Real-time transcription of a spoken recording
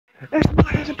It's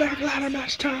Money in the Bank ladder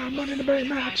match time. Money in the Bank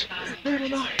match here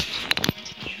tonight.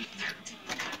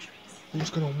 Who's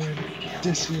gonna win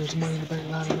this year's Money in the Bank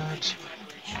ladder match?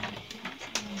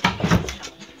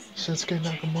 Shinsuke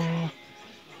Nakamura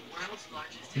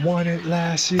won it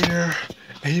last year,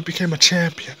 and he became a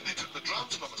champion.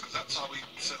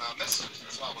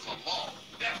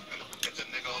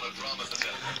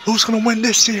 Who's gonna win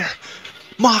this year?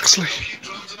 Moxley,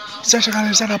 Cedric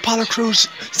Alexander, Apollo Crews,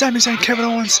 Sami Zayn, Kevin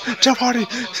Owens, Jeff Hardy,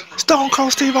 Stone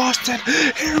Cold Steve Austin.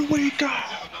 Here we go.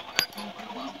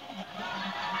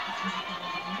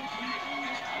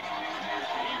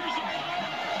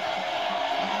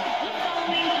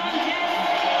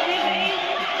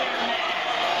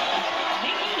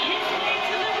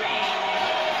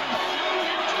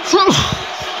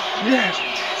 Yes,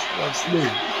 that's me.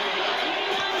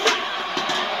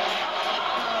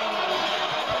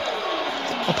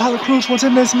 Apollo Crews was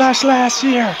in this match last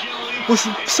year. Was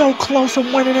so close to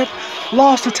winning it.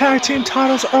 Lost the tag team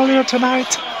titles earlier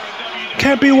tonight.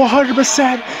 Can't be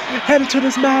 100% headed to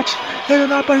this match here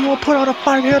tonight, but he will put on a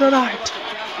fight here tonight.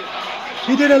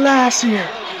 He did it last year.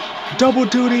 Double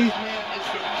duty,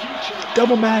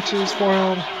 double matches for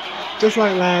him, just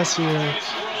like last year.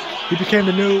 He became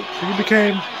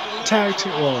tag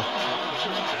team. Well,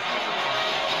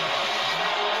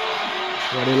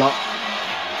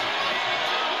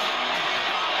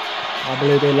 I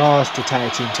believe they lost the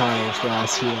tag team titles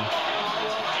last year,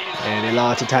 and they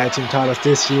lost the tag team titles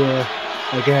this year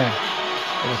again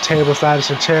in a tables, ladders,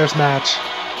 and chairs match.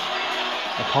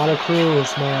 Apollo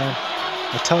Crews, man,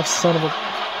 a tough son of a.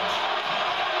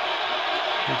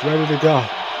 He's ready to go.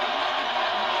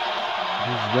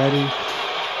 He's ready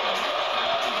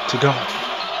to go.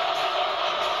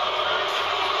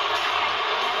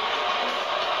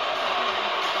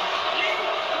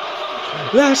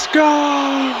 Let's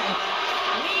go!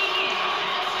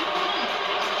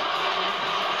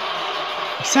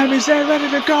 Sami Zayn ready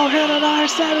to go here tonight.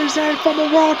 Sami Zayn, former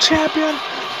world champion,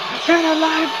 here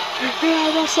tonight, here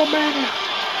at Wrestlemania.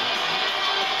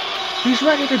 He's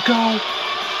ready to go.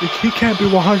 He can't be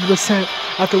 100%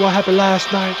 after what happened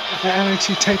last night at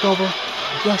NXT TakeOver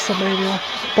Wrestlemania,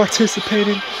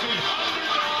 participating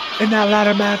in that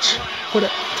ladder match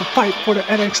to fight for the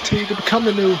NXT to become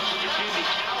the new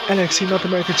NXT North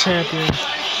American champion.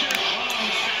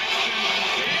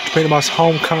 Pretty much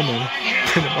homecoming,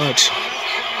 pretty much.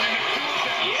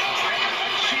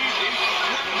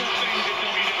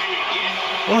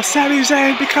 Will Sami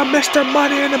Zayn become Mr.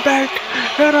 Money in the Bank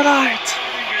here tonight?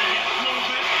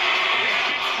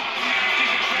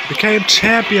 Became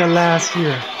champion last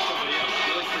year.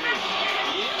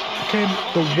 Became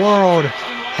the world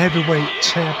heavyweight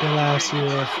champion last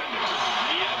year.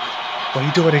 Will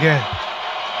he do it again?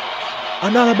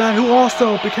 Another man who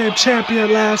also became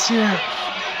champion last year.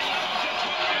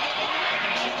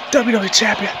 WWE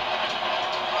champion.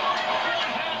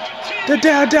 The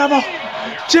Daredevil,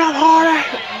 Jeff Hardy.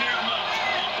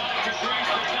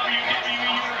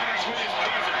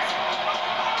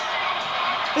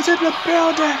 Is in the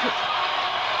building.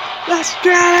 Let's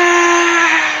get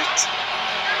it.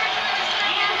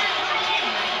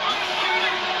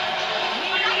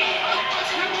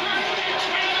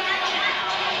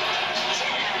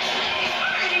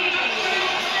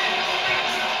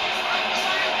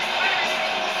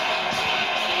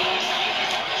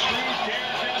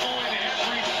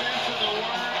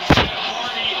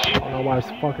 I don't know why it's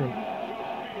fucking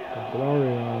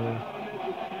blurry on it.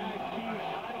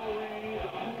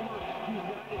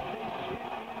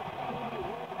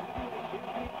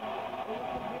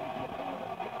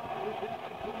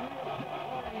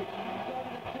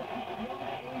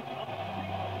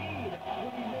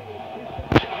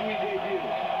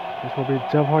 This will be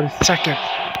Jeff Hardy's second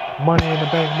Money in the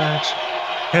Bank match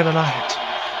here tonight.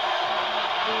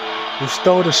 Who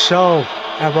stole the show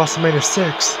at WrestleMania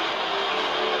 6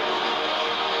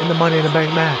 in the Money in the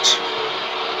Bank match.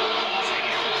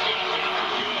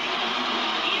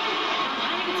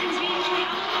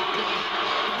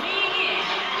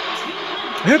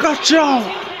 Here goes Joe!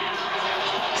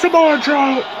 Samoa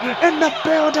Joe in the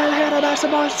building here tonight.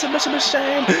 Samoa Submission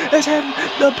Machine is in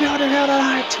the building here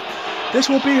tonight. This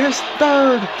will be his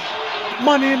third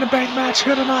Money in the Bank match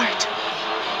here tonight.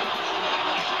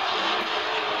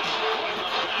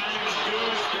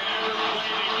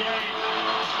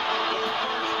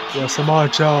 Will Samoa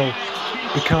Joe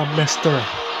become Mr.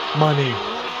 Money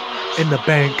in the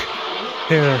Bank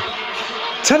here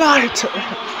tonight?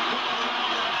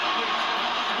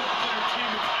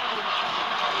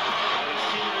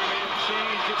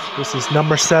 This is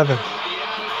number 7.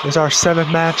 This is our 7th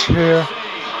match here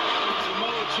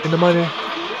in the Money.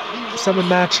 7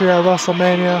 match here at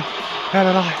WrestleMania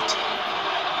tonight.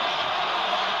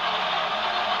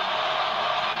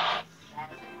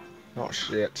 Oh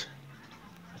shit.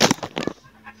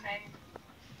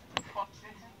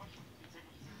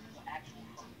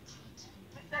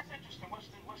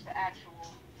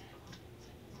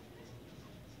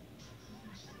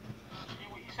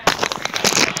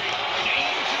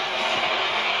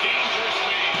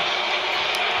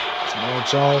 Samoa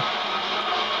Joe.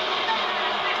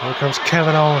 Here comes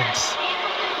Kevin Owens.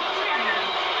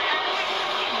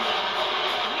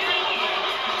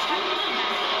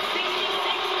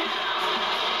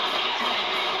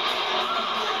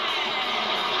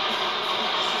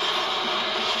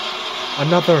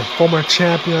 Another former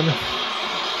champion.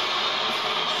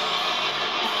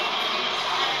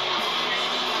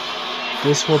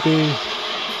 This will be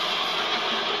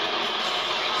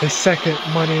his second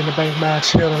Money in the Bank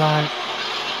match here tonight.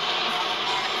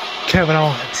 Kevin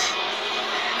Owens,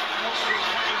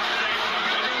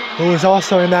 who was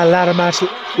also in that ladder match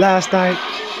last night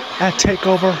at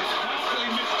TakeOver.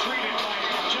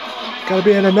 Gotta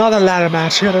be in another ladder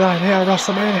match here tonight here at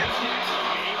WrestleMania.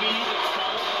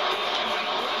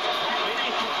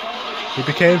 He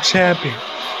became champion.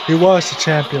 He was the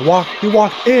champion. He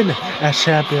walked in as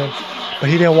champion, but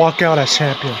he didn't walk out as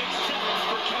champion.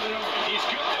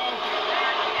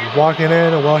 He's walking in,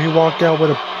 and well, he walked out with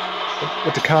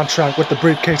the contract, with the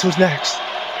briefcase. Who's next?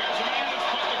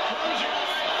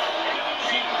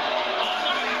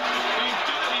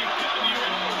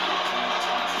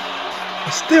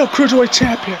 He's still Cruiserweight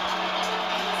champion.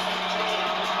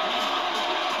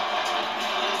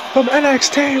 From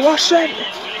NXT,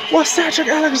 what's Cedric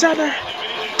Alexander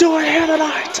doing here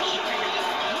tonight?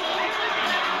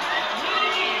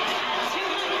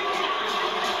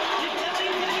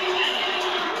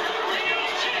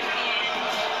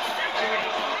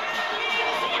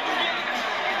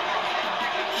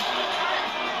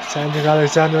 Cedric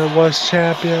Alexander was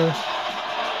champion.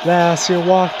 Last year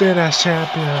walked in as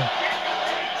champion.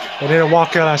 But didn't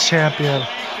walk out as champion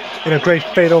in a great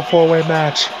fatal 4-way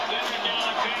match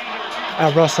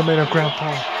at WrestleMania Grand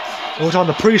Prix. It was on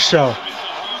the pre-show.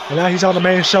 And now he's on the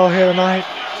main show here tonight.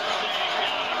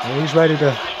 And he's ready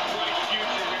to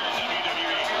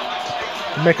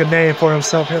make a name for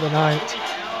himself here tonight.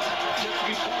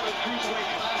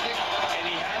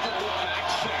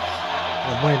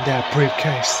 And win that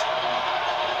briefcase.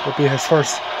 Will be his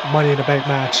first Money in the Bank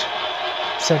match.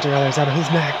 Cedric Alexander, who's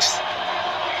next?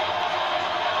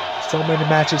 So many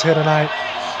matches here tonight.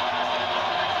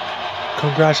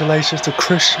 Congratulations to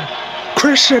Christian.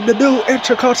 Christian, the new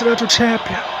Intercontinental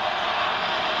Champion.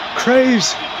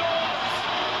 Crazy.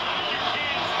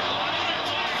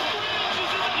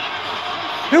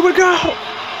 Here we go.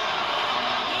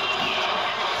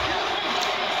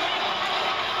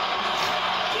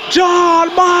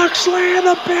 Jon Moxley in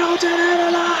the building here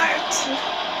tonight.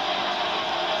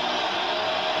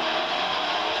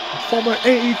 Former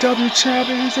AEW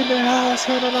champion, he's in the house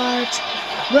here tonight.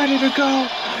 Ready to go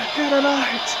here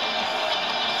tonight.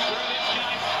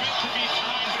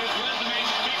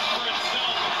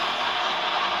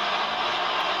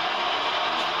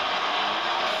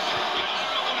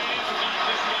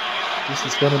 This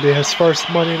is going to be his first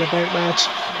Money in the Bank match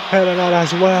here tonight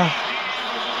as well.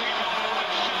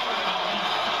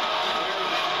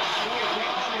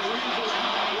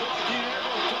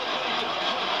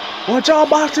 Well, Jon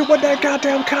Moxley won that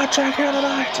goddamn contract here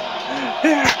tonight.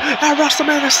 Here at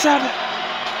WrestleMania 7.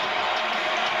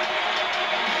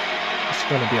 It's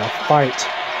going to be a fight.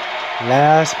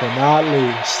 Last but not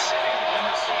least.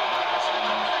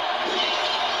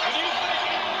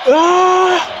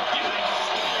 Oh!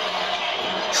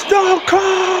 Stone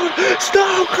Cold!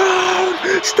 Stone Cold!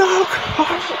 Stone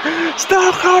Cold!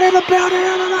 Stone Cold in the building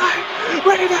here tonight.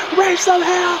 Ready to raise some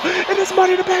hell in this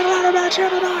Money in the Bank ladder match here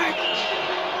tonight.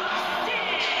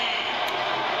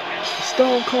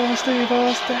 Stone Cold Steve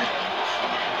Austin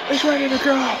is ready to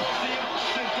go.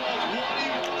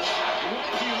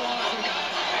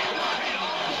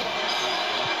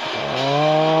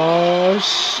 Oh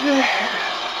shit!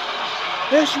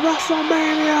 It's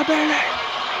WrestleMania, baby.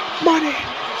 Money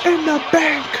in the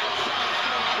Bank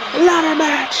ladder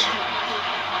match.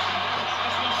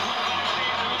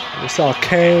 We saw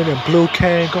Kane and Blue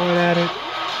Kane going at it.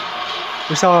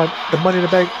 We saw the Money in the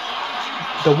Bank.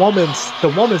 The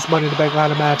women's Money in the Bank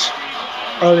ladder match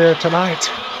earlier tonight.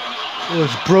 It was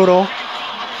brutal,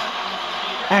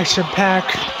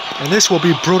 action-packed, and this will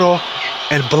be brutal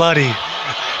and bloody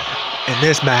in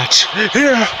this match.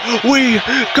 Here we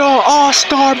go,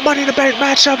 all-star Money in the Bank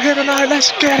matchup here tonight.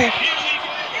 Let's get it.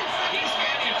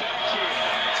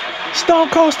 Stone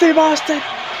Cold Steve Austin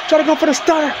Trying to go for the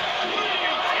stunner.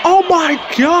 Oh my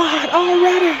God,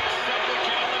 already.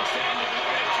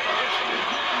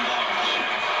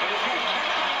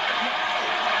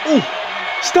 Ooh,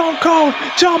 Stone Cold,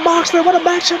 Jon Moxley, what a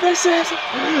matchup this is.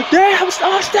 Damn,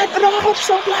 Austin, no,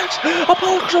 suplex.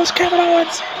 Apollo Crews, Kevin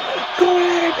Owens. Going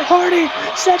at it, Hardy,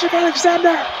 Cedric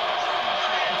Alexander.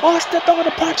 Austin throwing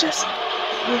the punches.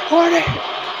 Hardy.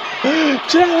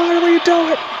 Jeff Hardy, what are you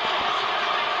doing?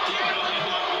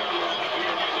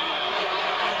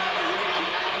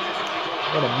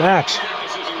 What a match.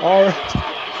 All right.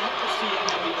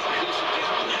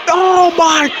 Oh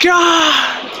my God.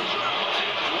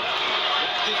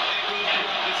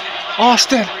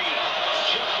 Austin.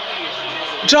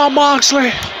 Jon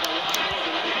Moxley.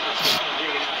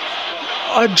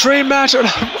 A dream match.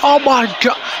 Oh my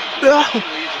God.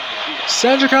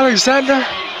 Cedric Alexander.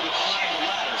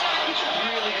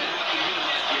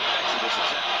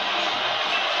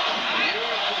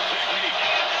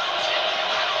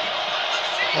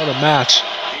 What a match.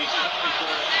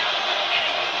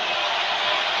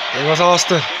 There goes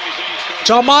Austin.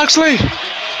 Jon Moxley.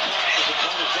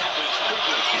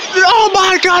 Oh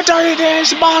my God, Dirty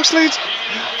Dash. Moxley.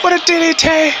 What a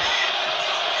DDT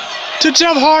to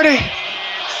Jeff Hardy.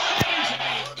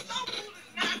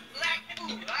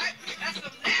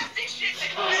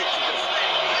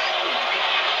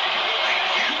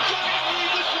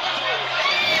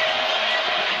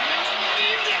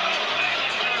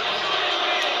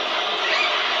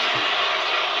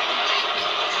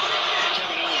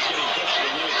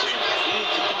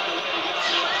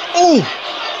 Oh!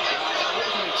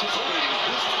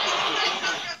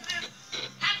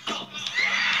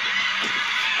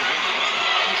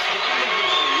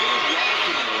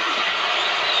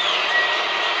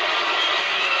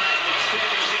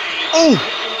 Oh!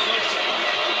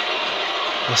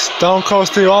 The Stone Cold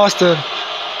Steve Austin.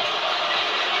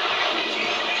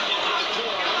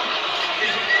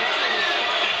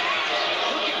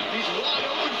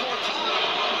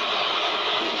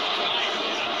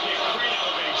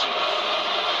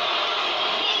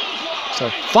 It's a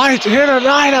fight here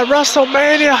tonight at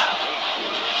Wrestlemania.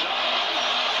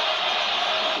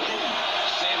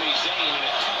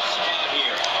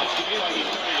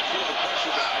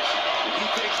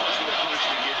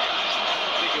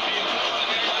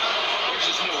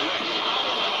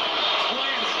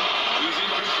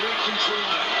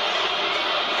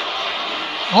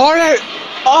 Hardy!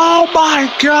 Oh my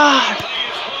God!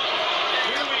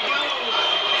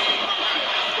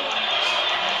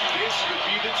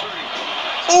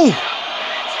 Oh!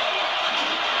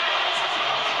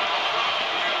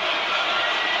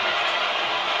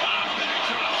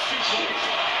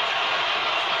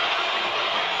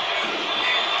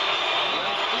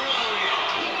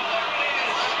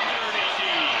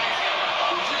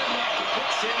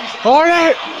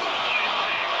 Hardy!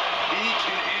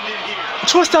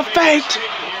 Twist of fate!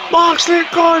 Moxley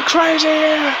going crazy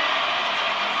here!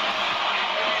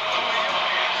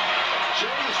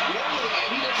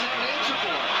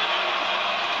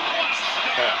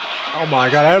 Oh my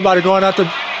God, everybody going after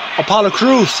Apollo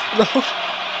Crews.